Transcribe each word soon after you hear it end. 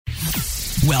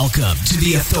Welcome to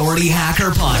the Authority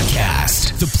Hacker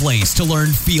Podcast, the place to learn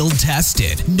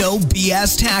field-tested, no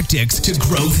BS tactics to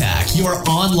growth hack your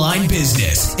online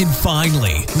business and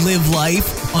finally live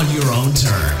life on your own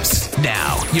terms.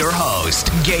 Now, your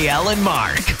host, Gael and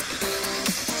Mark.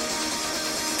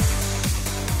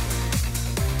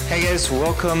 Hey guys,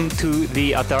 welcome to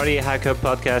the Authority Hacker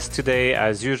Podcast. Today,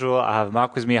 as usual, I have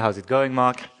Mark with me. How's it going,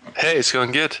 Mark? Hey, it's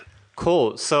going good.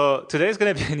 Cool. So today is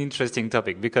going to be an interesting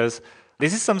topic because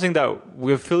this is something that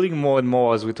we're feeling more and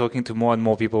more as we're talking to more and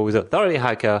more people with Authority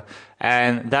Hacker,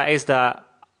 and that is that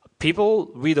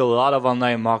people read a lot of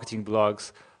online marketing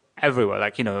blogs everywhere.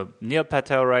 Like, Neil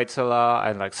Patel writes a lot,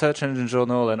 and like Search Engine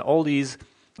Journal, and all these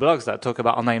blogs that talk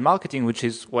about online marketing, which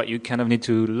is what you kind of need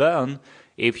to learn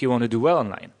if you want to do well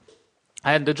online.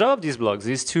 And the job of these blogs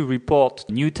is to report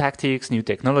new tactics, new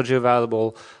technology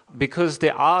available, because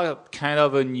they are kind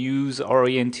of a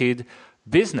news-oriented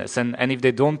business. And if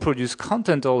they don't produce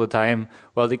content all the time,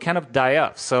 well, they kind of die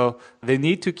off. So they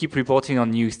need to keep reporting on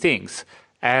new things.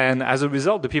 And as a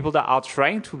result, the people that are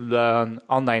trying to learn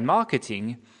online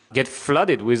marketing get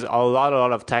flooded with a lot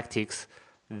of tactics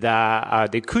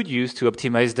that they could use to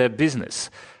optimize their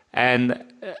business. And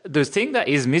the thing that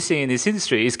is missing in this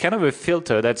industry is kind of a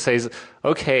filter that says,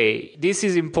 okay, this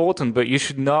is important, but you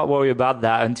should not worry about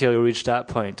that until you reach that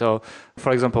point. Or,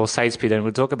 for example, site speed, and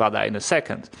we'll talk about that in a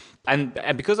second. And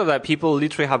because of that, people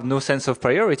literally have no sense of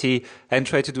priority and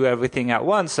try to do everything at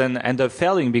once and end up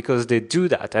failing because they do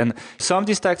that. And some of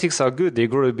these tactics are good. They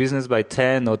grow a business by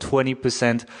 10 or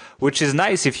 20%, which is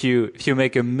nice if you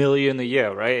make $1 million a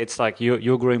year, right? It's like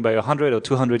you're growing by 100 or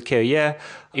 200K a year,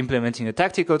 implementing a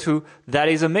tactic or two. That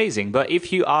is amazing. But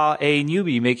if you are a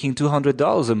newbie making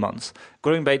 $200 a month,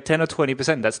 growing by 10 or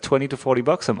 20%, that's $20 to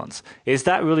 $40 a month. Is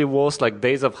that really worth like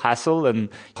days of hassle and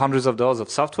hundreds of dollars of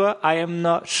software? I am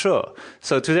not sure.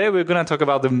 So today we're going to talk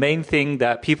about the main thing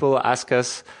that people ask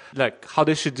us, like how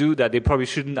they should do that they probably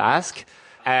shouldn't ask,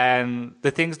 and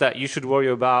the things that you should worry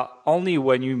about only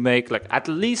when you make like at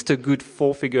least a good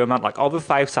 4-figure amount, like over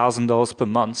 $5,000 per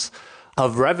month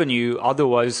of revenue.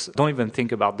 Otherwise, don't even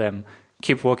think about them.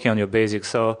 Keep working on your basics.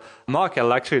 So, Mark,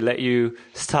 I'll actually let you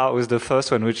start with the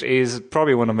first one, which is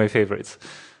probably one of my favorites.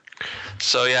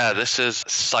 So yeah, this is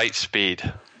site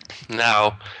speed.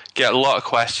 Now, get a lot of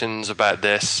questions about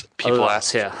this. People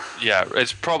ask, yeah,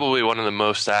 it's probably one of the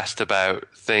most asked about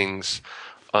things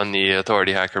on the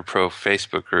Authority Hacker Pro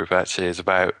Facebook group. Actually, is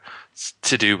about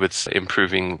to do with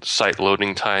improving site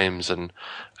loading times and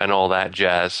all that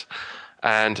jazz.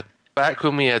 And back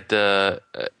when we had the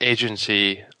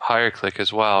agency HireClick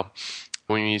as well,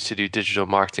 when we used to do digital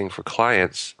marketing for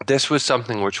clients, this was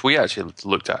something which we actually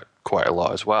looked at quite a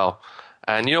lot as well.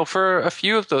 And, for a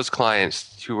few of those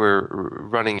clients who were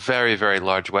running very, very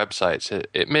large websites,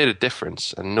 it made a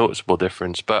difference, a noticeable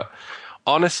difference. But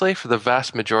honestly, for the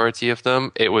vast majority of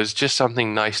them, it was just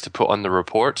something nice to put on the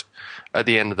report at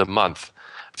the end of the month.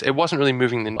 It wasn't really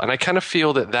moving the... And I kind of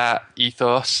feel that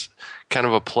ethos kind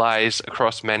of applies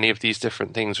across many of these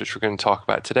different things which we're going to talk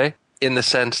about today, in the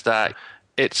sense that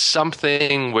it's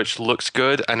something which looks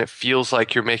good and it feels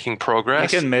like you're making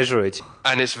progress. You can measure it.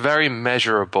 And it's very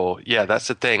measurable. Yeah, that's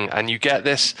the thing. And you get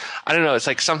this, I don't know, it's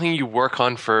like something you work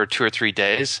on for 2 or 3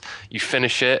 days, you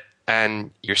finish it,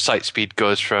 and your site speed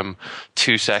goes from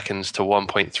 2 seconds to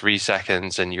 1.3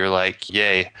 seconds, and you're like,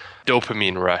 yay,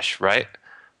 dopamine rush, right?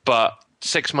 But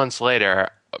 6 months later,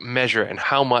 measure it, and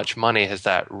how much money has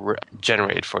that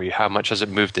generated for you? How much has it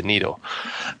moved the needle?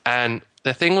 And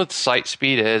the thing with site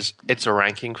speed is it's a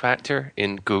ranking factor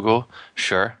in Google,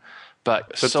 sure,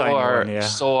 but so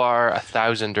are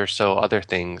 1,000 or so other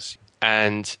things.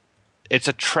 And it's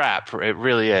a trap, it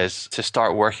really is, to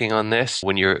start working on this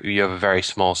when you have a very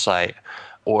small site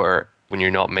or when you're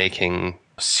not making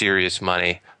serious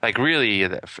money. Like really,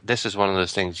 this is one of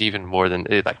those things, even more than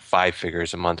like 5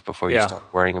 figures a month before you start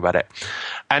worrying about it.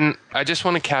 And I just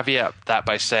want to caveat that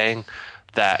by saying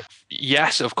that,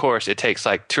 yes, of course, it takes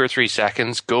like 2 or 3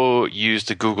 seconds. Go use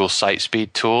the Google Site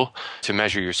Speed tool to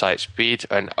measure your site speed.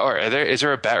 Is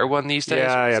there a better one these days?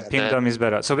 Yeah, Pingdom is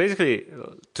better. So basically,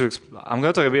 I'm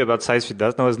going to talk a bit about site speed.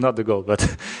 That is not the goal,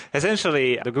 but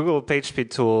essentially, the Google Page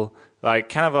Speed tool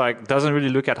doesn't really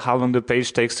look at how long the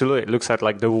page takes to load. It looks at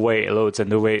like the way it loads and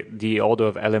the order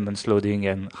of elements loading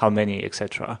and how many,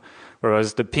 etc.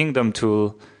 Whereas the Pingdom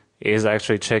tool is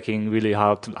actually checking really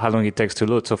how long it takes to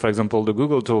load. So, for example, the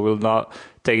Google tool will not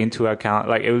take into account,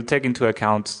 it will take into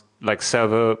account like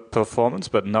server performance,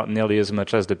 but not nearly as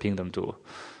much as the Pingdom tool.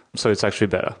 So it's actually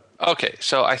better. Okay,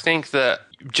 so I think that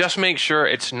just make sure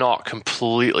it's not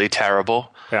completely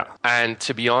terrible. Yeah. And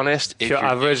to be honest, if you're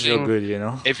average, you're good, you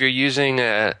know? If you're using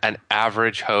an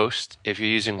average host, if you're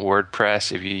using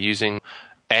WordPress, if you're using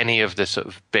any of the sort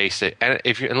of basic, and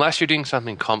unless you're doing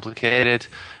something complicated,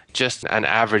 just an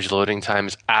average loading time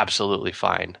is absolutely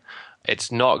fine.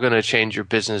 It's not going to change your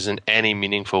business in any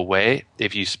meaningful way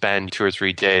if you spend 2 or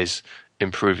 3 days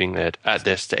improving it at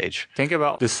this stage. Think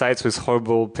about the sites with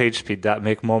horrible page speed that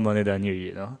make more money than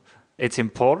you know? It's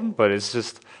important, but it's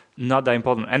just not that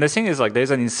important. And the thing is, like,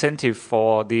 there's an incentive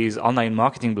for these online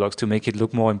marketing blogs to make it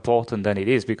look more important than it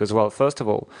is because, well, first of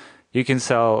all, you can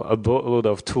sell a boatload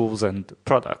of tools and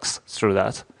products through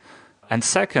that. And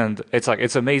second,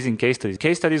 it's amazing case studies.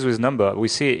 Case studies with number, we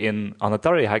see on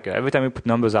Authority Hacker, every time we put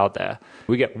numbers out there,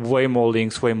 we get way more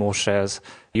links, way more shares.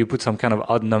 You put some kind of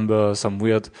odd number, some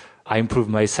weird, I improved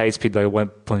my site speed by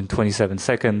 1.27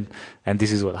 seconds, and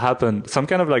this is what happened. Some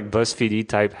kind of like BuzzFeed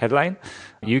type headline.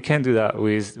 You can do that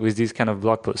with these kind of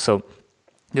blog posts. So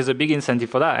there's a big incentive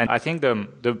for that. And I think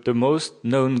the most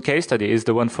known case study is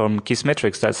the one from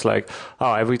Kissmetrics. That's like,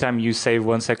 every time you save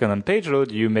 1 second on page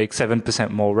load, you make 7%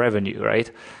 more revenue, right?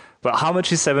 But how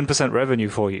much is 7% revenue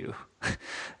for you?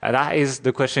 And that is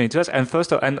the question it was.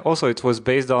 And also it was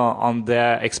based on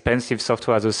their expensive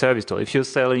software as a service tool. If you're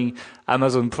selling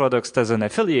Amazon products as an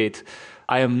affiliate,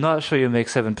 I am not sure you make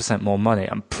 7% more money.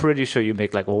 I'm pretty sure you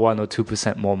make like 1 or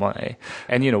 2% more money.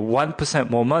 And 1%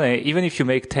 more money, even if you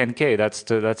make 10K,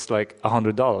 that's like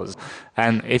 $100.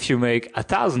 And if you make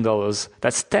 $1,000,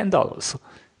 that's $10.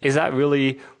 Is that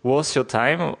really worth your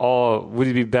time, or would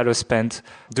it be better spent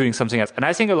doing something else? And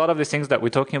I think a lot of the things that we're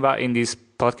talking about in this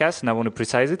podcast, and I want to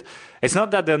precise it, it's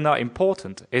not that they're not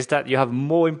important. It's that you have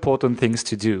more important things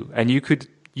to do, and you could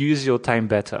use your time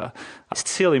better.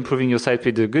 Still, improving your site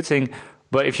speed is a good thing,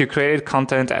 but if you created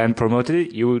content and promoted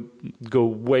it, you would go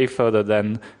way further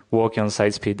than working on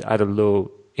site speed at a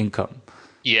low income.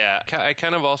 Yeah, I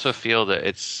kind of also feel that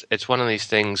it's one of these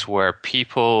things where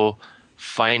people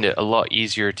find it a lot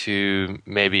easier to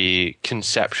maybe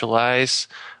conceptualize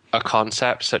a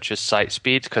concept such as site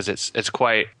speed because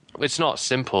it's not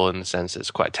simple in the sense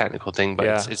it's quite a technical thing, but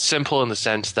it's simple in the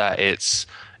sense that it's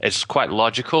quite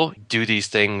logical. Do these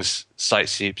things, site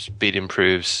speed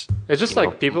improves. It's just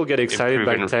like people get excited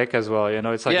by tech as well.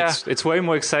 It's like it's way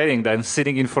more exciting than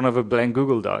sitting in front of a blank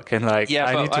Google Doc and I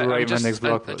need to write my next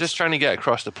blog post. Just trying to get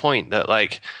across the point that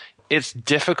like it's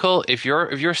difficult if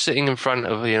you're sitting in front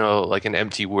of like an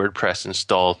empty WordPress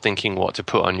install thinking what to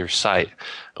put on your site,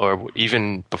 or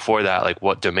even before that like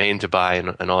what domain to buy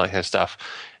and all that kind of stuff.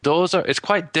 It's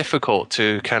quite difficult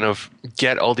to kind of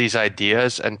get all these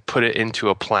ideas and put it into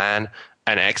a plan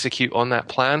and execute on that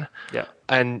plan. Yeah.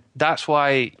 And that's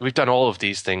why we've done all of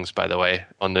these things, by the way,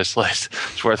 on this list.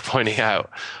 It's worth pointing out.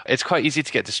 It's quite easy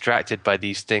to get distracted by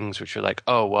these things, which are like,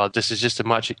 oh, well, this is just a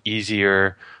much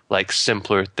easier, like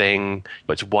simpler thing.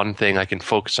 It's one thing. I can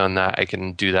focus on that. I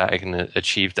can do that. I can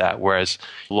achieve that. Whereas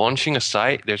launching a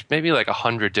site, there's maybe like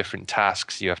 100 different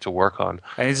tasks you have to work on.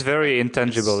 And it's very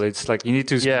intangible. It's like you need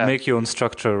to make your own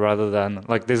structure rather than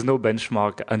like there's no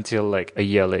benchmark until like a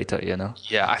year later,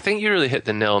 Yeah, I think you really hit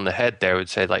the nail on the head there. I would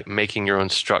say like making your own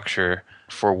structure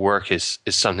for work is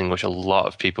something which a lot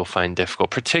of people find difficult,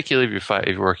 particularly if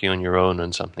you're working on your own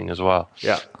on something as well.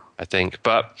 Yeah. I think.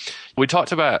 But we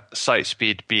talked about site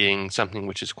speed being something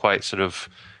which is quite sort of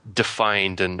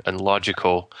defined and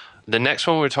logical. The next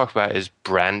one we're talking about is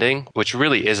branding, which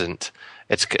really isn't.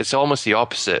 It's almost the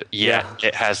opposite. Yet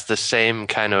it has the same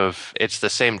it's the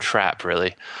same trap,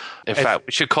 really. In fact,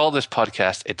 we should call this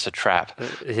podcast It's a Trap.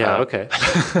 Okay.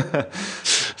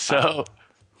 So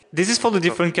this is for the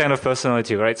different kind of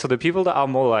personality, right? So the people that are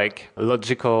more like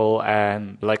logical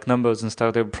and like numbers and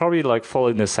stuff, they'll probably like fall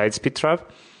in the site speed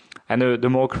trap. And the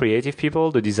more creative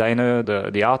people, the designer,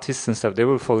 the artists and stuff, they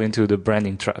will fall into the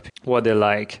branding trap. What they're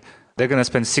going to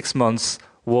spend 6 months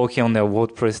working on their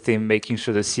WordPress theme, making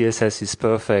sure the CSS is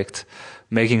perfect,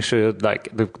 making sure like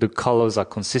the colors are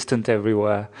consistent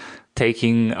everywhere,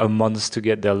 taking a month to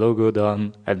get their logo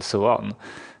done and so on,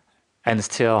 and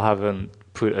still haven't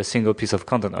put a single piece of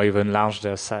content or even launched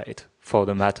their site for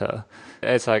the matter.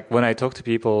 It's like when I talk to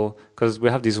people, because we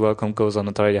have these welcome calls on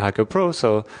Authority Hacker Pro,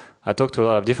 so I talk to a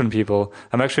lot of different people.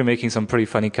 I'm actually making some pretty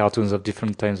funny cartoons of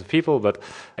different kinds of people, but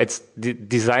it's the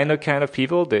designer kind of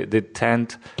people. They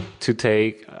tend to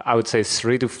take, I would say,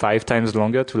 3 to 5 times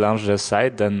longer to launch their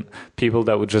site than people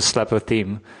that would just slap a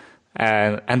theme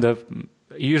and end up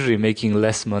usually making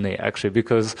less money actually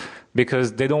because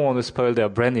they don't want to spoil their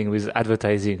branding with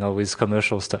advertising or with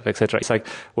commercial stuff, etc. It's like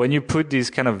when you put this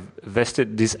kind of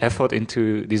this effort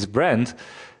into this brand,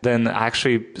 then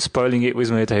actually spoiling it with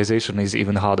monetization is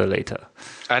even harder later.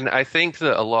 And I think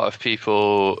that a lot of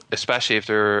people, especially if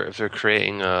they're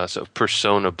creating a sort of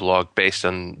persona blog based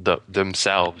on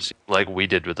themselves, like we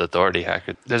did with Authority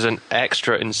Hacker, there's an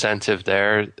extra incentive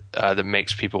there that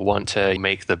makes people want to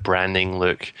make the branding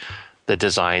look, the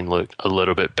design look a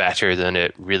little bit better than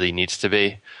it really needs to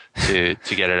be to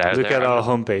get it out Look there. at our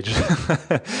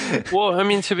homepage. Well, I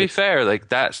mean, to be fair, like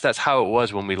that's how it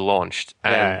was when we launched.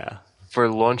 And yeah. For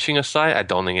launching a site, I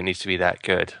don't think it needs to be that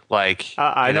good. Like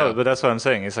I know, but that's what I'm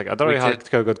saying. It's like Authority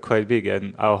Hacker got quite big,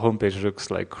 and our homepage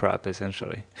looks like crap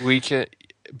essentially. We can,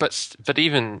 but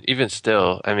even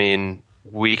still, I mean,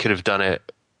 we could have done it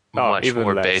much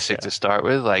more less, basic to start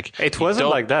with. Like it wasn't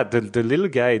like that. The little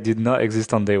guy did not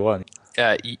exist on day one.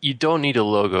 You don't need a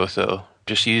logo though.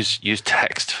 Just use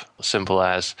text, simple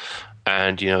as,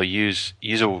 and use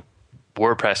a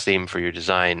WordPress theme for your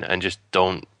design, and just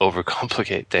don't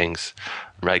overcomplicate things.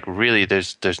 Like really,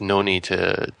 there's no need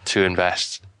to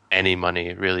invest any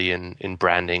money really in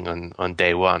branding on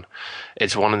day one.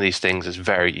 It's one of these things that's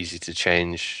very easy to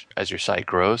change as your site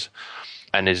grows,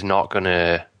 and is not going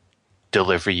to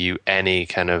deliver you any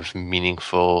kind of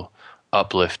meaningful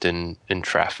uplift in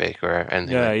traffic or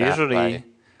anything like that.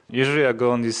 Usually I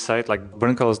go on this site like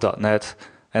brandcolors.net,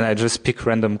 and I just pick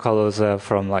random colors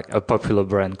from like a popular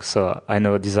brand. So I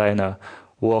know a designer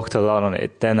worked a lot on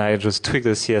it. Then I just tweak the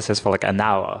CSS for like an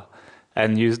hour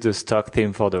and use the stock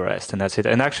theme for the rest, and that's it.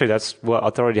 And actually that's what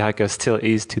Authority Hacker still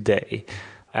is today.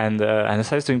 And the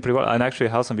site's doing pretty well. And actually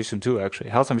House Ambition too, actually.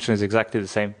 House Ambition is exactly the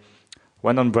same.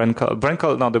 Went on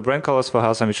the brand colors for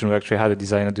House Ambition, we actually had a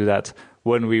designer do that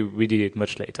when we did it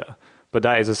much later. But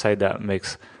that is a site that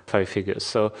makes 5 figures.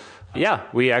 So yeah,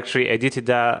 we actually edited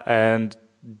that and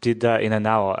did that in an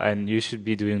hour, and you should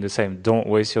be doing the same. Don't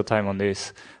waste your time on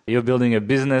this. You're building a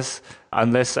business,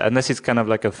 unless it's kind of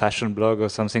like a fashion blog or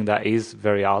something that is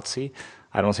very artsy.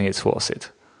 I don't think it's worth it.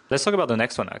 Let's talk about the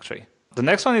next one actually. The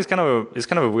next one is kind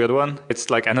of a weird one. It's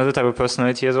like another type of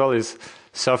personality as well, is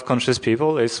self-conscious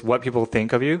people. It's what people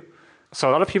think of you. So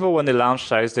a lot of people, when they launch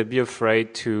sites, they'd be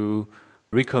afraid to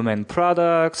recommend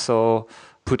products or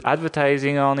put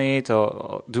advertising on it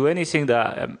or do anything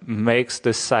that makes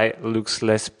the site looks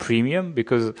less premium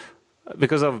because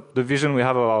of the vision we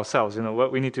have of ourselves.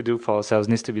 What we need to do for ourselves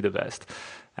needs to be the best.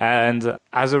 And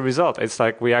as a result, it's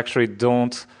like we actually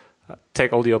don't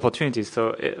take all the opportunities.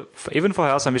 So even for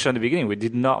House Ambition at the beginning, we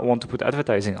did not want to put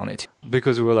advertising on it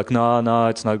because we were like, no,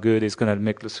 it's not good. It's going to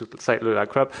make the site look like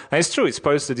crap. And it's true. It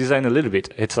spoils the design a little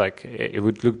bit. It's like it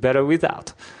would look better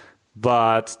without.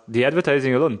 But the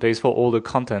advertising alone pays for all the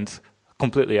content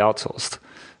completely outsourced.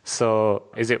 So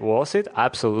is it worth it?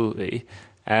 Absolutely.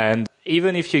 And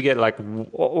even if you get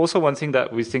also one thing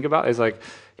that we think about is like,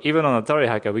 even on Authority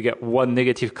Hacker, we get one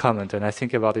negative comment, and I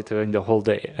think about it during the whole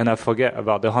day, and I forget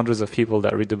about the hundreds of people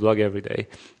that read the blog every day,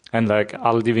 and like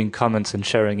are leaving comments and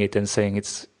sharing it and saying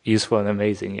it's useful and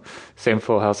amazing. Same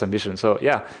for House Ambition. So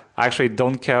yeah, I actually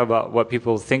don't care about what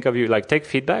people think of you. Like, take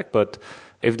feedback, but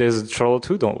if there's a troll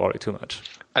too, don't worry too much.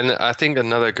 And I think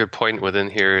another good point within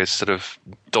here is sort of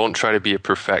don't try to be a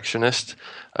perfectionist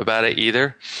about it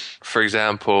either. For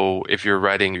example, if you're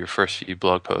writing your first few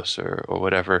blog posts or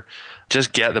whatever,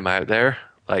 just get them out there.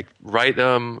 Like, write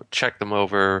them, check them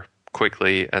over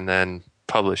quickly, and then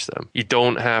publish them. You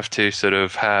don't have to sort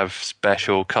of have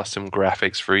special custom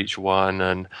graphics for each one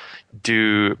and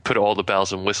put all the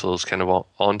bells and whistles kind of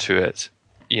onto it,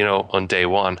 on day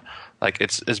one. Like,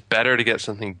 it's better to get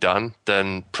something done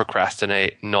than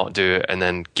procrastinate, not do it, and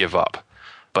then give up.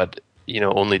 But,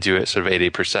 only do it sort of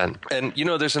 80%. And,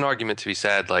 there's an argument to be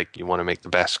said, like, you want to make the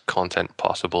best content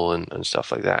possible and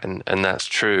stuff like that. And that's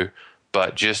true.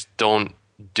 But just don't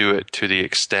do it to the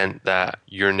extent that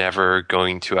you're never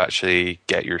going to actually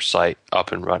get your site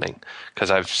up and running. Because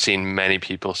I've seen many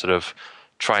people sort of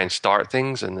try and start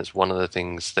things, and it's one of the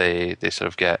things they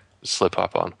sort of slip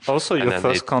up on. Also, your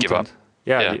first content.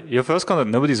 Yeah, your first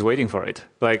content, nobody's waiting for it.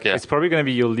 It's probably going to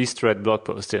be your least read blog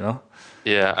post,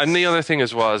 Yeah, and the other thing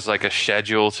as well is like a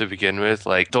schedule to begin with.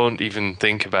 Like, don't even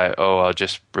think about, I'll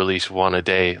just release one a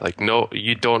day. Like, no,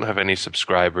 you don't have any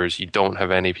subscribers. You don't have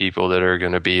any people that are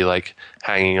going to be like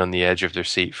hanging on the edge of their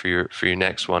seat for your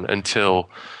next one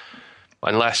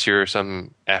unless you're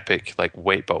some epic like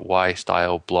Wait But Why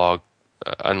style blog.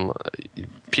 And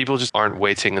people just aren't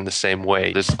waiting in the same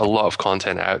way. There's a lot of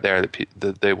content out there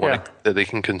that they want that they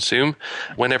can consume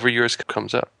whenever yours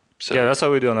comes up. So yeah, that's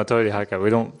what we do on Authority Hacker. We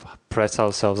don't press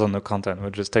ourselves on the content. We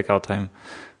just take our time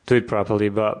do it properly.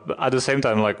 But at the same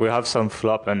time, like, we have some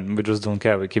flop and we just don't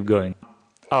care. We keep going.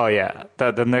 Oh yeah,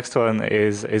 the next one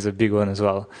is a big one as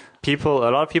well. A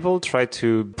lot of people try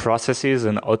to processes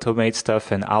and automate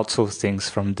stuff and outsource things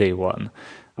from day one.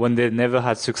 When they never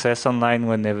had success online,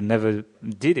 when they never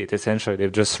did it, essentially,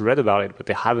 they've just read about it, but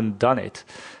they haven't done it.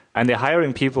 And they're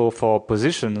hiring people for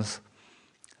positions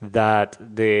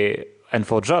and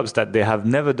for jobs that they have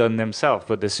never done themselves,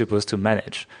 but they're supposed to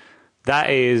manage. That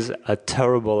is a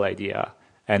terrible idea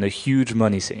and a huge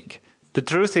money sink. The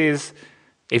truth is,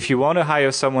 if you want to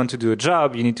hire someone to do a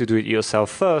job, you need to do it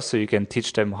yourself first so you can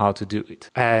teach them how to do it.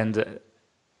 And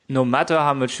no matter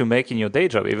how much you make in your day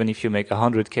job, even if you make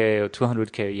 100K or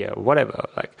 200K a year, whatever,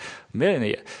 like a million a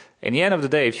year, in the end of the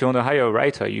day, if you want to hire a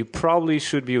writer, you probably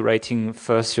should be writing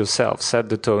first yourself, set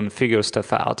the tone, figure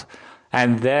stuff out,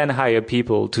 and then hire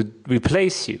people to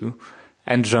replace you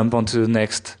and jump onto the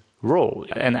next role.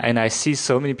 And I see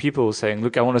so many people saying,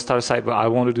 look, I want to start a site, but I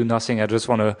want to do nothing. I just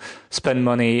want to spend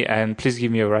money and please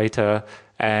give me a writer.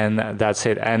 And that's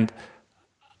it. And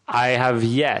I have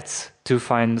yet to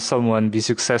find someone be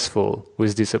successful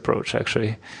with this approach,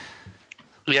 actually.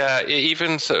 Yeah, it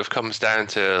even sort of comes down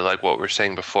to like what we were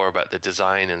saying before about the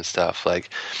design and stuff. Like,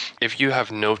 if you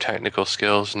have no technical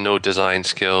skills, no design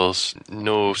skills,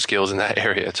 no skills in that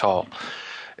area at all,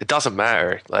 it doesn't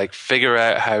matter. Like, figure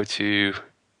out how to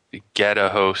get a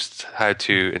host, how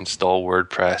to install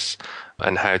WordPress,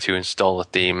 and how to install a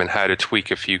theme, and how to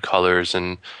tweak a few colors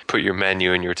and put your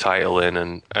menu and your title in,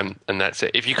 and that's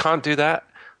it. If you can't do that,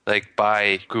 like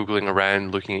by Googling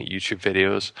around, looking at YouTube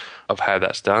videos of how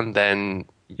that's done, then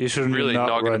you should really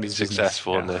not going to be business.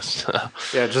 successful in this.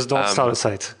 Yeah, just don't start a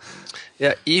site.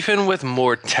 Yeah, even with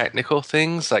more technical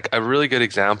things, like a really good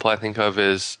example I think of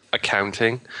is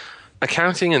accounting.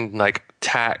 Accounting and like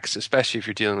tax, especially if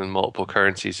you're dealing with multiple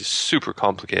currencies, is super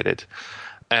complicated.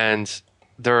 And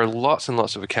there are lots and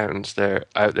lots of accountants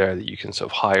out there that you can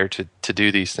sort of hire to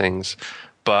do these things.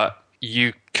 But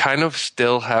you kind of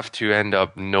still have to end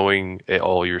up knowing it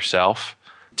all yourself,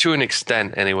 to an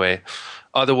extent anyway.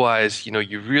 Otherwise,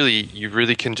 you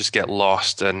really can just get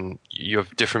lost, and you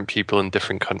have different people in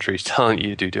different countries telling you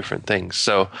to do different things.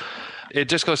 So it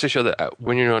just goes to show that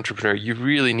when you're an entrepreneur, you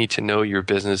really need to know your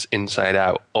business inside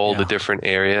out, all the different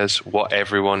areas, what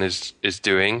everyone is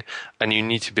doing, and you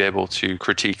need to be able to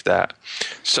critique that.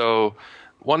 So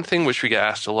one thing which we get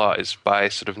asked a lot is by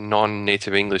sort of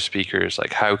non-native English speakers,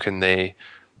 like how can they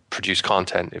produce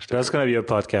content if that's going to be a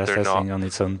podcast I think on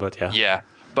its own, but yeah. Yeah.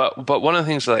 But one of the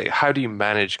things, like, how do you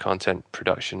manage content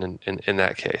production in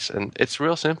that case? And it's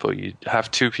real simple. You have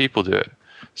two people do it.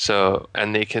 So,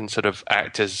 and they can sort of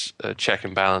act as a check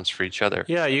and balance for each other.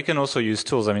 Yeah, you can also use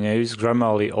tools. I mean, I use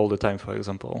Grammarly all the time, for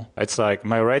example. It's like,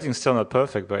 my writing's still not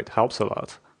perfect, but it helps a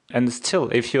lot. And still,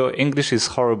 if your English is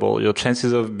horrible, your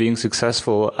chances of being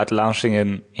successful at launching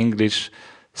an English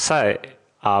site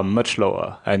are much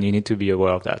lower, and you need to be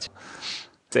aware of that.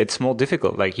 It's more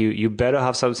difficult. Like, you better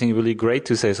have something really great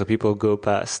to say so people go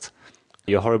past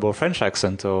your horrible French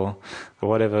accent or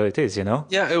whatever it is, you know?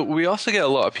 Yeah, we also get a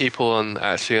lot of people on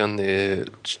the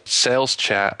sales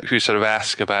chat who sort of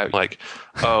ask about like,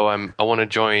 oh, I want to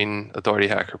join Authority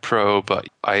Hacker Pro, but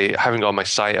I haven't got my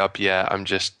site up yet. I'm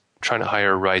just trying to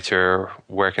hire a writer.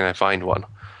 Where can I find one?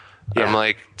 Yeah. I'm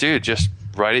like, dude, just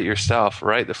write it yourself.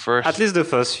 Write the first. At least the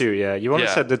first few, yeah. You want to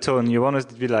set the tone. You want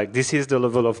to be like, this is the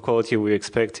level of quality we're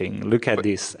expecting. Look at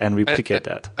this and replicate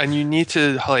that. And you need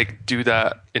to like do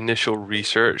that initial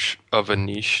research of a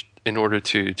niche in order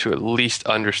to at least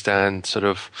understand sort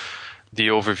of the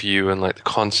overview and like the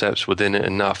concepts within it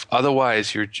enough.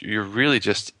 Otherwise, you're really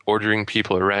just ordering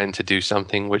people around to do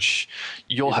something which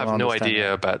you'll have no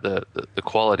idea about the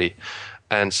quality.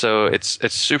 And so it's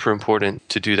super important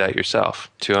to do that yourself,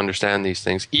 to understand these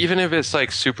things. Even if it's like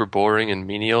super boring and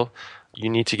menial, you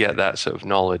need to get that sort of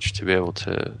knowledge to be able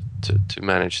to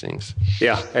manage things.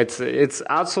 Yeah, it's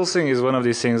outsourcing is one of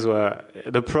these things where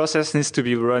the process needs to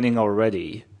be running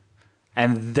already,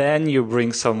 and then you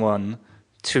bring someone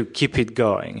to keep it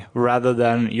going rather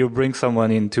than you bring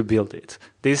someone in to build it.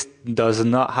 This does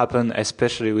not happen,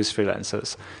 especially with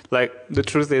freelancers. Like, the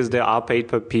truth is they are paid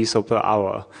per piece or per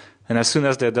hour. And as soon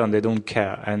as they're done, they don't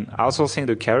care. And outsourcing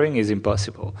the caring is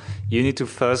impossible. You need to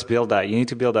first build that. You need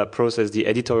to build that process, the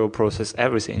editorial process,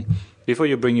 everything, before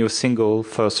you bring your single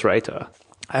first writer.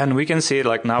 And we can see it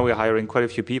like now we're hiring quite a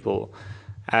few people.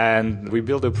 And we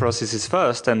build the processes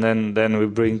first, and then we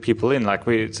bring people in. Like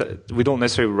we don't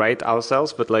necessarily write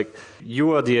ourselves, but like you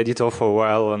were the editor for a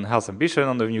while on Health Ambition,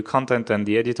 on the new content, and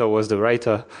the editor was the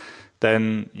writer.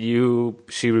 then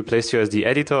she replaced you as the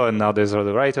editor, and now there's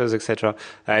other writers, etc.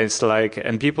 And it's like,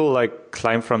 and people like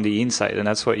climb from the inside, and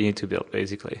that's what you need to build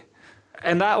basically.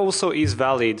 And that also is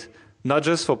valid not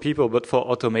just for people, but for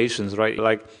automations, right?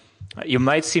 Like, you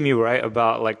might see me write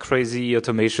about like crazy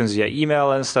automations via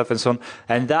email and stuff and so on,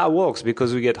 and that works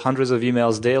because we get hundreds of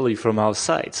emails daily from our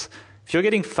sites. If you're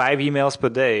getting 5 emails per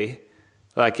day,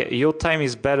 like, your time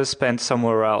is better spent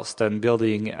somewhere else than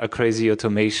building a crazy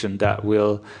automation that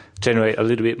will generate a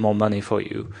little bit more money for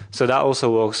you. So that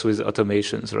also works with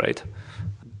automations, right?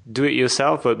 Do it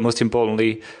yourself, but most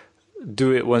importantly,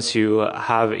 do it once you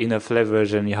have enough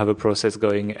leverage and you have a process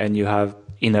going and you have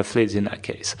enough leads in that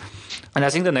case. And I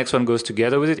think the next one goes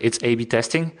together with it. It's A/B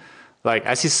testing. Like,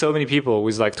 I see so many people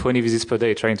with like 20 visits per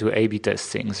day trying to A/B test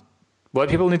things. What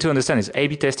people need to understand is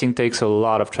A/B testing takes a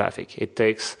lot of traffic. It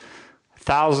takes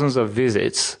thousands of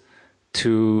visits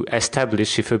to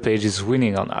establish if a page is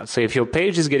winning or not. So if your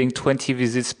page is getting 20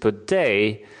 visits per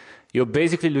day, you're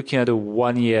basically looking at a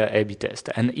 1-year A/B test.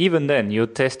 And even then, your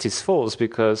test is false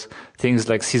because things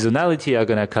like seasonality are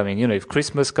going to come in. You know, if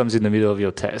Christmas comes in the middle of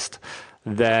your test,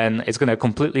 then it's going to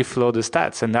completely flow the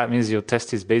stats. And that means your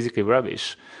test is basically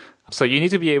rubbish. So you need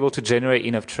to be able to generate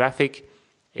enough traffic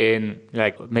in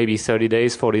like maybe 30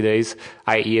 days, 40 days,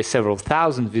 i.e. several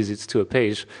thousand visits to a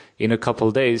page in a couple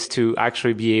of days to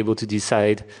actually be able to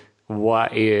decide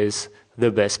what is the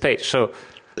best page. So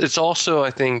it's also,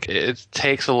 I think, it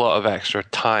takes a lot of extra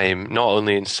time, not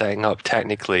only in setting up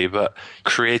technically, but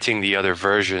creating the other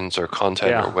versions or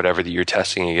content or whatever that you're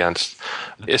testing against.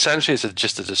 Essentially, it's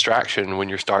just a distraction when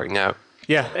you're starting out.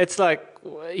 Yeah, it's like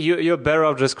you're better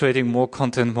off just creating more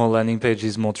content, more landing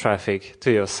pages, more traffic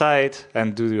to your site,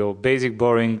 and do your basic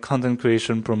boring content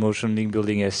creation, promotion, link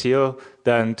building, SEO,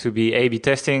 than to be A/B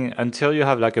testing until you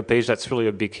have like a page that's really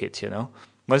a big hit, you know?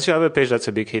 Once you have a page that's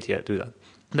a big hit, yeah, do that.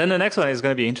 Then the next one is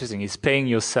going to be interesting, is paying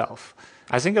yourself.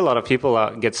 I think a lot of people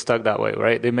get stuck that way,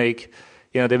 right? They make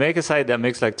a site that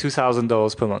makes like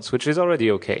 $2,000 per month, which is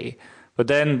already okay. But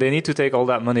then they need to take all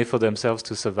that money for themselves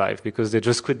to survive because they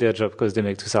just quit their job because they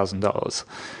make $2,000.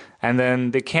 And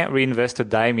then they can't reinvest a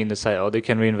dime in the site, or they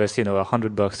can reinvest,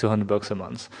 $100, $200 a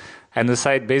month. And the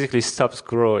site basically stops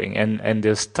growing and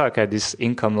they're stuck at this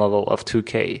income level of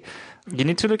 $2,000. You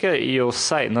need to look at your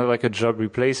site not like a job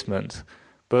replacement,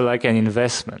 but like an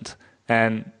investment.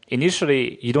 And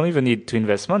initially, you don't even need to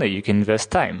invest money. You can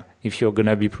invest time if you're going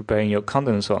to be preparing your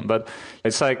content and so on. But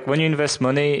it's like when you invest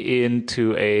money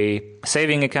into a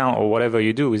saving account or whatever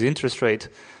you do with interest rate,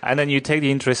 and then you take the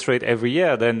interest rate every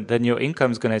year, then your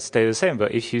income is going to stay the same.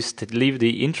 But if you leave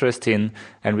the interest in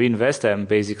and reinvest them,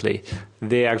 basically,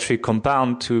 they actually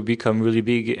compound to become really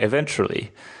big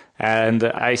eventually. And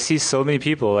I see so many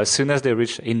people, as soon as they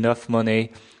reach enough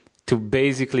money to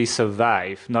basically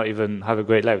survive, not even have a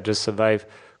great life, just survive,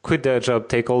 quit their job,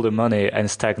 take all the money and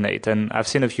stagnate. And I've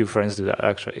seen a few friends do that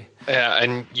actually. Yeah,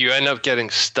 and you end up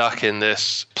getting stuck in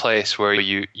this place where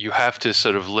you have to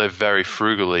sort of live very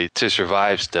frugally to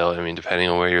survive still. I mean, depending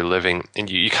on where you're living. And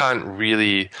you can't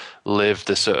really live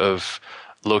the sort of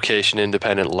location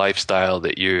independent lifestyle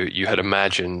that you had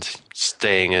imagined,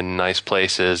 staying in nice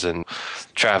places and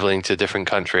traveling to a different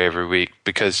country every week,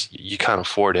 because you can't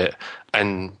afford it.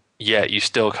 And yet you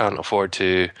still can't afford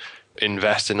to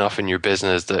invest enough in your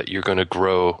business that you're going to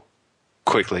grow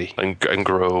quickly and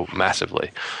grow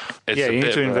massively. You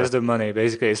need to invest the money,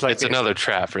 basically. It's another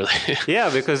trap, really.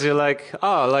 Yeah, because you're like,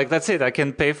 that's it. I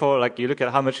can pay for, like, you look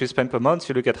at how much you spend per month,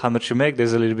 you look at how much you make,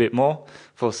 there's a little bit more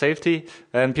for safety,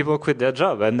 and people quit their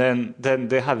job. And then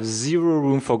they have zero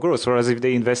room for growth. Whereas if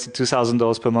they invested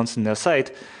 $2,000 per month in their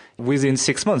site, within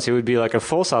 6 months, it would be like a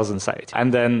 4,000 site.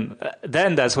 And then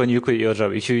that's when you quit your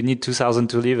job. If you need 2,000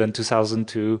 to live and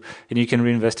 2,000 and you can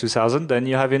reinvest 2,000, then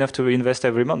you have enough to reinvest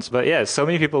every month. But yeah, so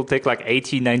many people take like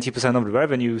 80, 90% of the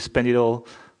revenue, spend it all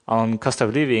on cost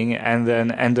of living, and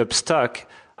then end up stuck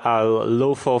at a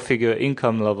low 4-figure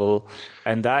income level.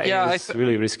 And that is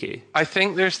really risky. I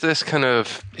think there's this kind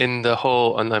of, in the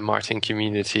whole online marketing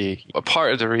community, a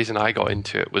part of the reason I got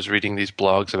into it was reading these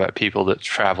blogs about people that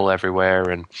travel everywhere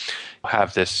and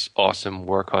have this awesome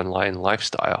work online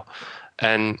lifestyle.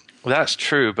 And that's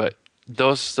true, but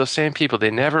those same people,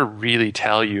 they never really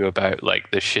tell you about like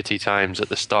the shitty times at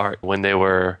the start when they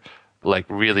were like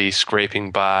really scraping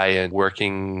by and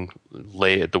working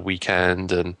late at the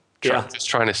weekend and just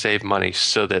trying to save money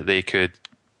so that they could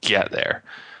get there.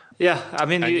 Yeah, I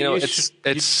mean, it's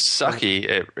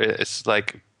sucky. It's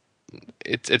like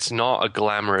it's not a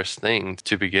glamorous thing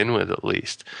to begin with, at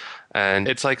least. And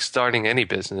it's like starting any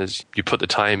business. You put the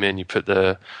time in, you put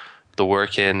the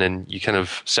work in, and you kind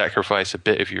of sacrifice a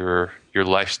bit of your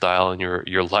lifestyle and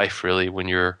your life really when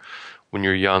you're when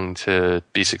you're young to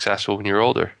be successful when you're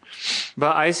older.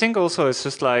 But I think also it's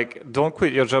just like, don't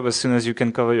quit your job as soon as you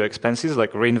can cover your expenses,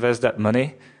 like reinvest that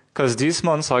money. Because these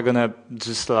months are gonna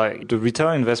just like the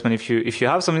return investment. If you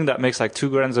have something that makes like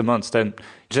 $2,000 a month, then you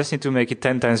just need to make it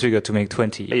 10 times bigger to make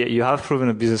 20. You have proven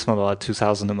a business model at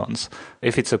 $2,000 a month.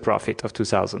 If it's a profit of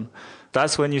 2,000,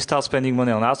 that's when you start spending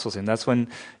money on outsourcing. That's when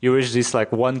you reach this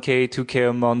like 1K,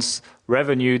 2K a month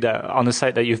revenue that on a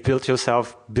site that you've built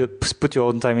yourself, put your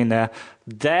own time in there.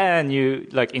 Then you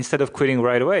like, instead of quitting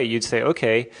right away, you'd say,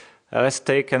 okay, let's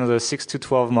take another 6 to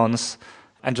 12 months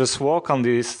and just work on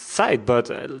this site,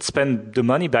 but spend the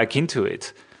money back into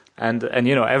it. And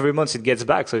every month it gets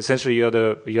back. So essentially you're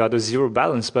the zero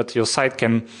balance, but your site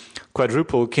can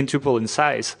quadruple, quintuple in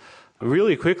size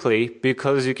really quickly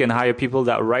because you can hire people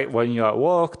that write when you're at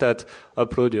work, that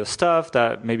upload your stuff,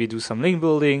 that maybe do some link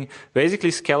building, basically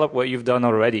scale up what you've done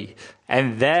already.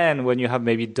 And then when you have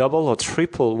maybe double or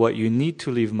triple what you need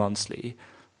to live monthly,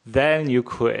 then you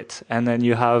quit. And then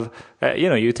you have,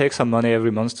 you take some money every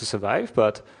month to survive,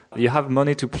 but you have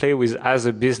money to play with as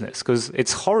a business, because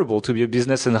it's horrible to be a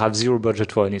business and have zero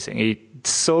budget for anything.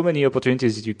 So many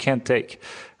opportunities that you can't take.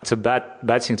 It's a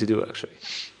bad thing to do, actually.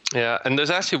 Yeah, and there's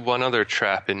actually one other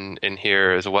trap in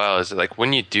here as well, is like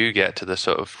when you do get to the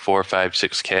sort of 4, 5,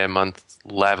 6K a month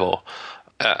level,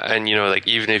 and like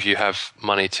even if you have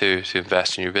money to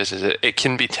invest in your business, it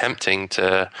can be tempting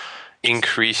to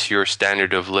increase your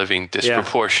standard of living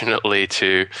disproportionately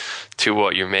to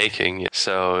what you're making.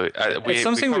 So it's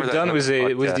something we've done with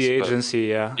the agency.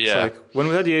 Yeah. So like when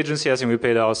we had the agency, I think we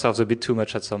paid ourselves a bit too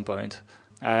much at some point,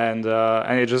 and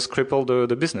it just crippled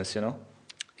the business.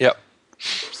 Yep.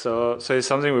 So it's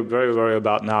something we're very, very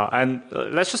about now. And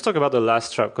let's just talk about the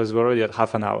last trap, because we're already at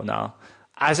half an hour now.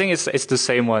 I think it's the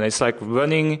same one. It's like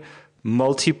running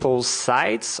multiple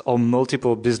sites or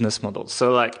multiple business models.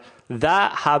 So like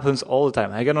that happens all the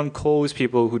time. I get on call with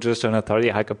people who just joined Authority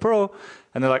Hacker Pro,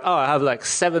 and they're like, oh, I have like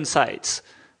 7 sites.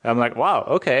 And I'm like, wow,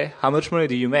 okay. How much money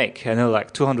do you make? And they're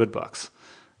like, $200.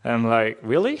 And I'm like,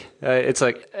 really? It's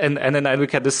like, and then I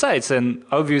look at the sites, and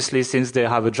obviously since they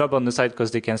have a job on the site because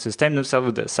they can sustain themselves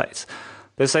with their sites,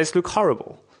 the sites look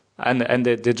horrible, and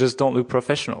they just don't look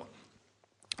professional.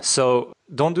 So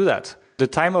don't do that. The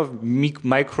time of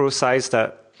micro sites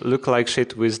that look like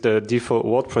shit with the default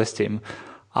WordPress theme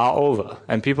are over,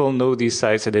 and people know these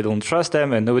sites and they don't trust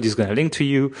them, and nobody's going to link to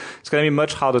you. It's going to be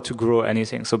much harder to grow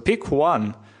anything. So pick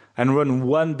one and run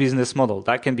one business model.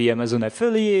 That can be Amazon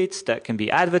affiliates, that can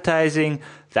be advertising,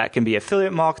 that can be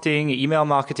affiliate marketing, email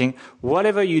marketing,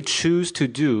 whatever you choose to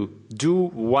do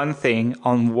one thing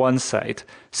on one site,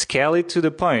 scale it to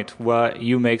the point where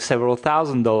you make several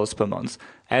 $1,000s per month,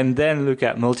 and then look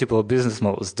at multiple business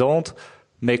models. Don't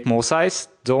make more sites,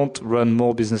 don't run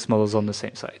more business models on the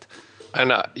same site.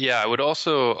 And I would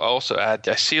also add,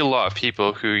 I see a lot of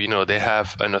people who, they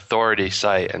have an authority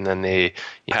site, and then they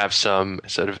have some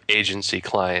sort of agency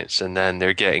clients, and then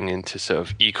they're getting into sort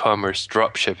of e-commerce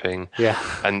drop shipping. Yeah.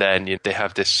 And then they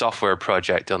have this software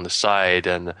project on the side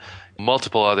and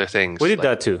multiple other things. We did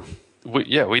that too.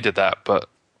 We did that, but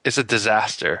it's a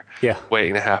disaster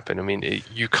waiting to happen. I mean,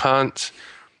 you can't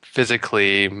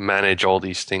physically manage all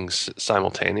these things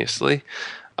simultaneously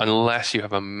unless you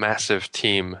have a massive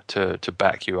team to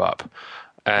back you up.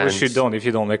 And which you don't if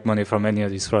you don't make money from any of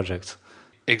these projects.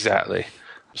 Exactly.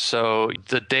 So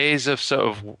the days of sort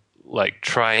of like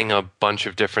trying a bunch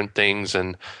of different things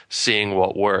and seeing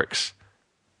what works,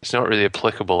 it's not really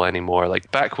applicable anymore.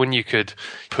 Like back when you could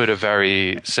put a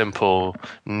very simple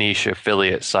niche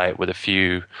affiliate site with a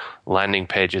few landing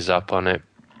pages up on it,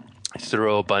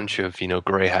 throw a bunch of,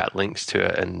 gray hat links to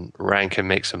it and rank and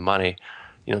make some money.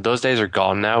 Those days are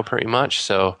gone now pretty much.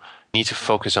 So you need to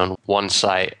focus on one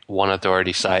site, one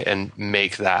authority site, and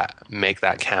make that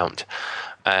count.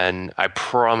 And I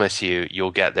promise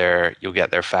you'll get there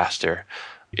faster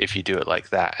if you do it like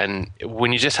that. And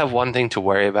when you just have one thing to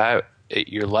worry about,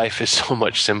 your life is so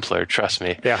much simpler, trust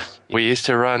me. Yeah. We used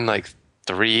to run like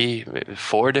 3,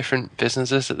 4 different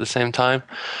businesses at the same time,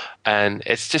 and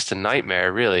it's just a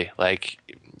nightmare, really. Like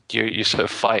you're sort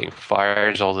of fighting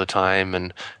fires all the time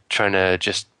and trying to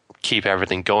just keep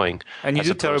everything going. And you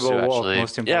do terrible work,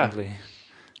 most importantly.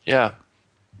 Yeah.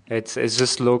 It's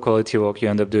just low quality work you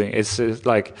end up doing. It's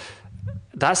like,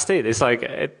 that's it. It's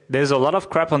like, there's a lot of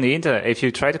crap on the internet. If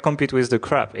you try to compete with the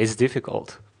crap, it's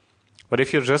difficult. But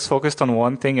if you're just focused on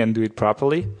one thing and do it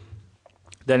properly,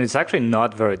 then it's actually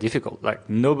not very difficult. Like,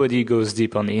 nobody goes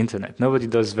deep on the internet. Nobody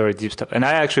does very deep stuff. And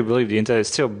I actually believe the internet is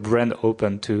still brand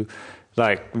open to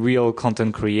like real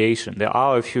content creation. There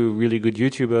are a few really good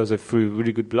YouTubers, a few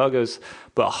really good bloggers,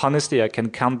 but honestly, I can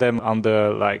count them on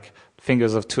the like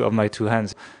fingers of my two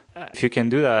hands. if you can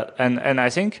do that. And I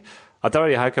think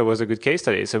Authority Hacker was a good case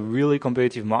study. It's a really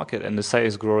competitive market, and the site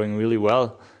is growing really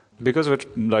well. Because we're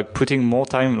like putting more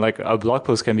time, like a blog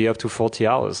post can be up to 40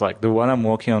 hours. Like the one I'm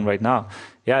working on right now,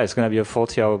 yeah, it's going to be a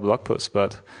 40-hour blog post,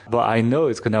 but I know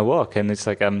it's going to work. And it's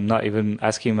like I'm not even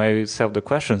asking myself the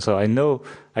question, so I know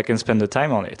I can spend the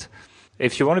time on it.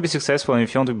 If you want to be successful and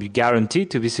if you want to be guaranteed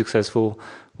to be successful,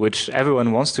 which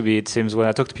everyone wants to be, it seems when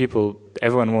I talk to people,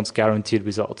 everyone wants guaranteed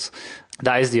results.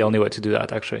 That is the only way to do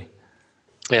that, actually.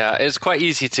 Yeah, it's quite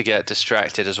easy to get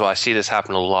distracted as well. I see this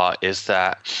happen a lot, is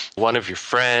that one of your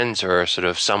friends or sort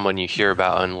of someone you hear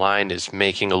about online is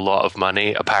making a lot of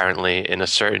money, apparently, in a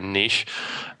certain niche.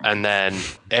 And then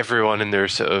everyone in their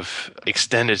sort of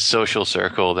extended social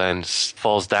circle then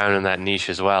falls down in that niche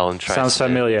as well and tries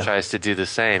to do the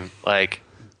same. Like,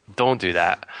 don't do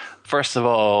that. First of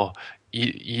all,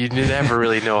 you never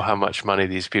really know how much money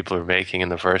these people are making in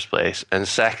the first place. And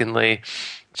secondly,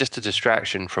 just a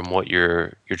distraction from what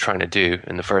you're trying to do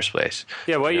in the first place.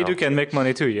 Yeah, what you do can make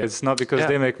money too. It's not because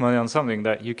they make money on something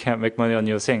that you can't make money on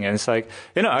your thing. And it's like,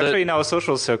 actually in our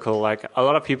social circle, like a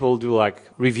lot of people do like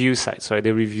review sites, right?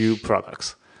 They review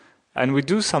products. And we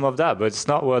do some of that, but it's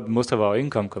not what most of our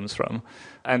income comes from.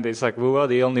 And it's like we were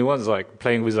the only ones like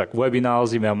playing with like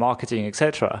webinars, email marketing,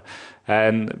 etc.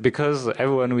 And because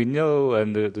everyone we know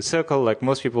and the circle, like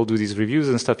most people do these reviews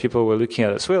and stuff, people were looking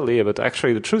at us weirdly. But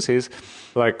actually, the truth is,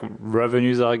 like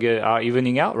revenues are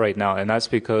evening out right now, and that's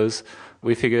because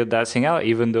we figured that thing out,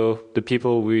 even though the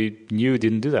people we knew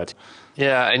didn't do that.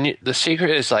 Yeah, and the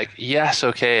secret is like, yes,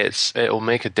 okay, it'll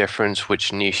make a difference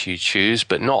which niche you choose,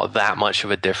 but not that much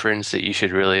of a difference that you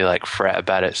should really like fret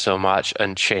about it so much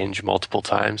and change multiple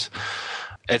times.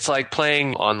 It's like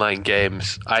playing online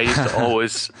games. I used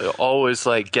to always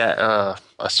like get a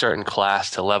certain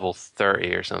class to level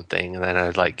 30 or something, and then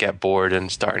I'd like get bored and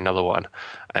start another one.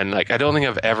 And like I don't think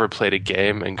I've ever played a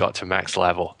game and got to max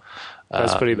level.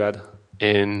 That's pretty bad.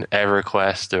 In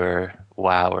EverQuest or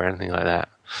WoW or anything like that.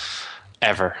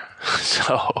 Ever.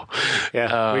 So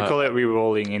yeah, we call it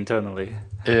re-rolling internally.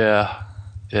 Yeah.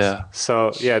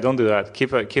 So yeah, don't do that.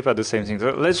 Keep at the same thing. So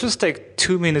let's just take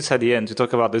 2 minutes at the end to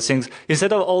talk about the things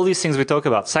instead of all these things we talk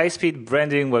about: site speed,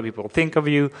 branding, what people think of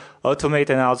you,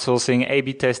 automate and outsourcing,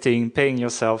 A/B testing, paying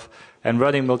yourself, and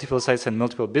running multiple sites and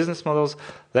multiple business models.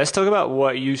 Let's talk about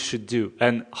what you should do.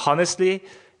 And honestly,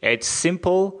 it's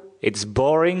simple, it's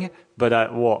boring, but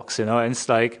that works. And it's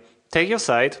like take your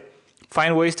site.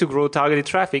 Find ways to grow targeted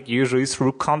traffic, usually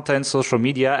through content, social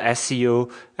media, SEO,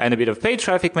 and a bit of paid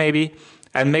traffic maybe,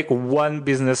 and make one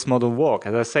business model work.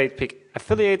 As I said, pick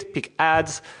affiliate, pick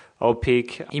ads, or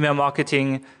pick email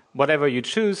marketing, whatever you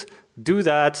choose. Do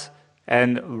that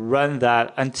and run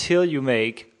that until you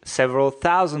make several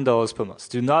 $1,000s per month.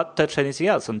 Do not touch anything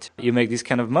else until you make this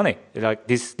kind of money. Like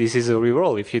this is a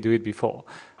reroll if you do it before.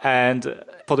 And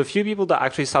for the few people that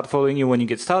actually start following you when you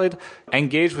get started,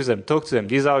 engage with them, talk to them.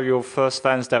 These are your first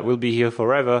fans that will be here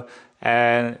forever,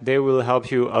 and they will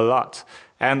help you a lot.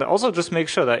 And also just make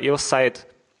sure that your site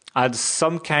adds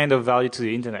some kind of value to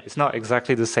the internet. It's not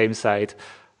exactly the same site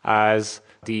as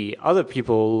the other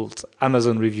people's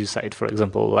Amazon review site, for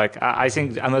example. Like I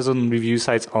think Amazon review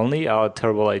sites only are a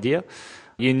terrible idea.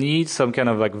 You need some kind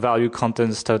of like value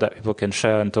content stuff that people can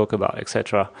share and talk about,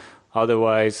 etc.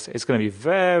 Otherwise, it's going to be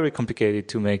very complicated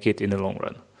to make it in the long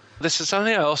run. This is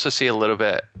something I also see a little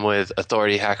bit with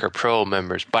Authority Hacker Pro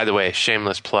members. By the way,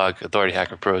 shameless plug, Authority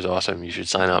Hacker Pro is awesome. You should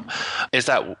sign up. Is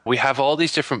that we have all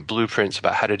these different blueprints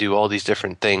about how to do all these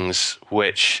different things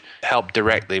which help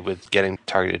directly with getting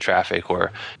targeted traffic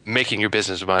or making your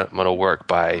business model work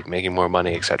by making more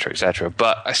money, et cetera, et cetera.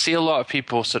 But I see a lot of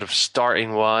people sort of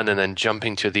starting one and then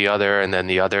jumping to the other and then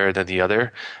the other and then the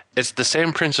other. It's the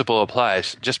same principle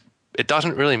applies. Just it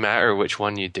doesn't really matter which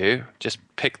one you do. Just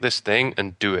pick this thing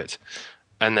and do it.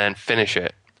 And then finish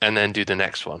it. And then do the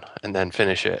next one. And then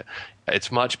finish it.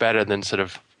 It's much better than sort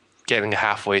of getting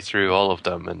halfway through all of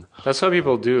them. And that's what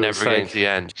people do. Never getting to the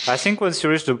end. I think once you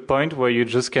reach the point where you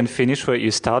just can finish what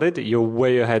you started, you're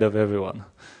way ahead of everyone.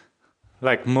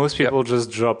 Like most people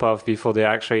just drop off before they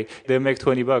make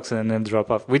 $20 and then drop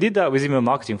off. We did that with email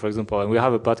marketing, for example, and we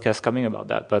have a podcast coming about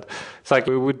that. But it's like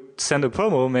we would send a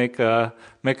promo, make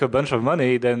a bunch of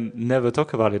money, then never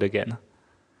talk about it again.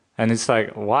 And it's like,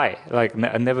 why? Like,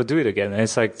 never do it again. And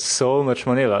it's like so much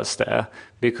money lost there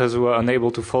because we were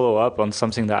unable to follow up on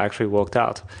something that actually worked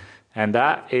out. And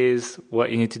that is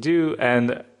what you need to do.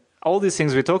 And all these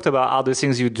things we talked about are the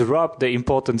things you drop the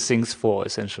important things for,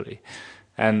 essentially.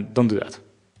 And don't do that.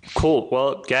 Cool.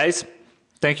 Well, guys,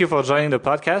 thank you for joining the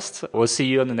podcast. We'll see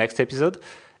you on the next episode.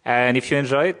 And if you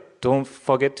enjoy it, don't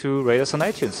forget to rate us on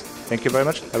iTunes. Thank you very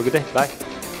much. Have a good day. Bye.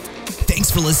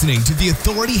 Thanks for listening to the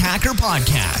Authority Hacker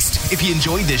Podcast. If you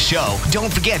enjoyed this show,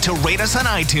 don't forget to rate us on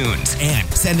iTunes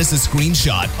and send us a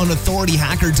screenshot on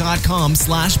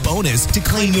authorityhacker.com/bonus to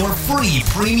claim your free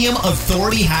premium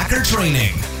Authority Hacker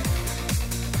training.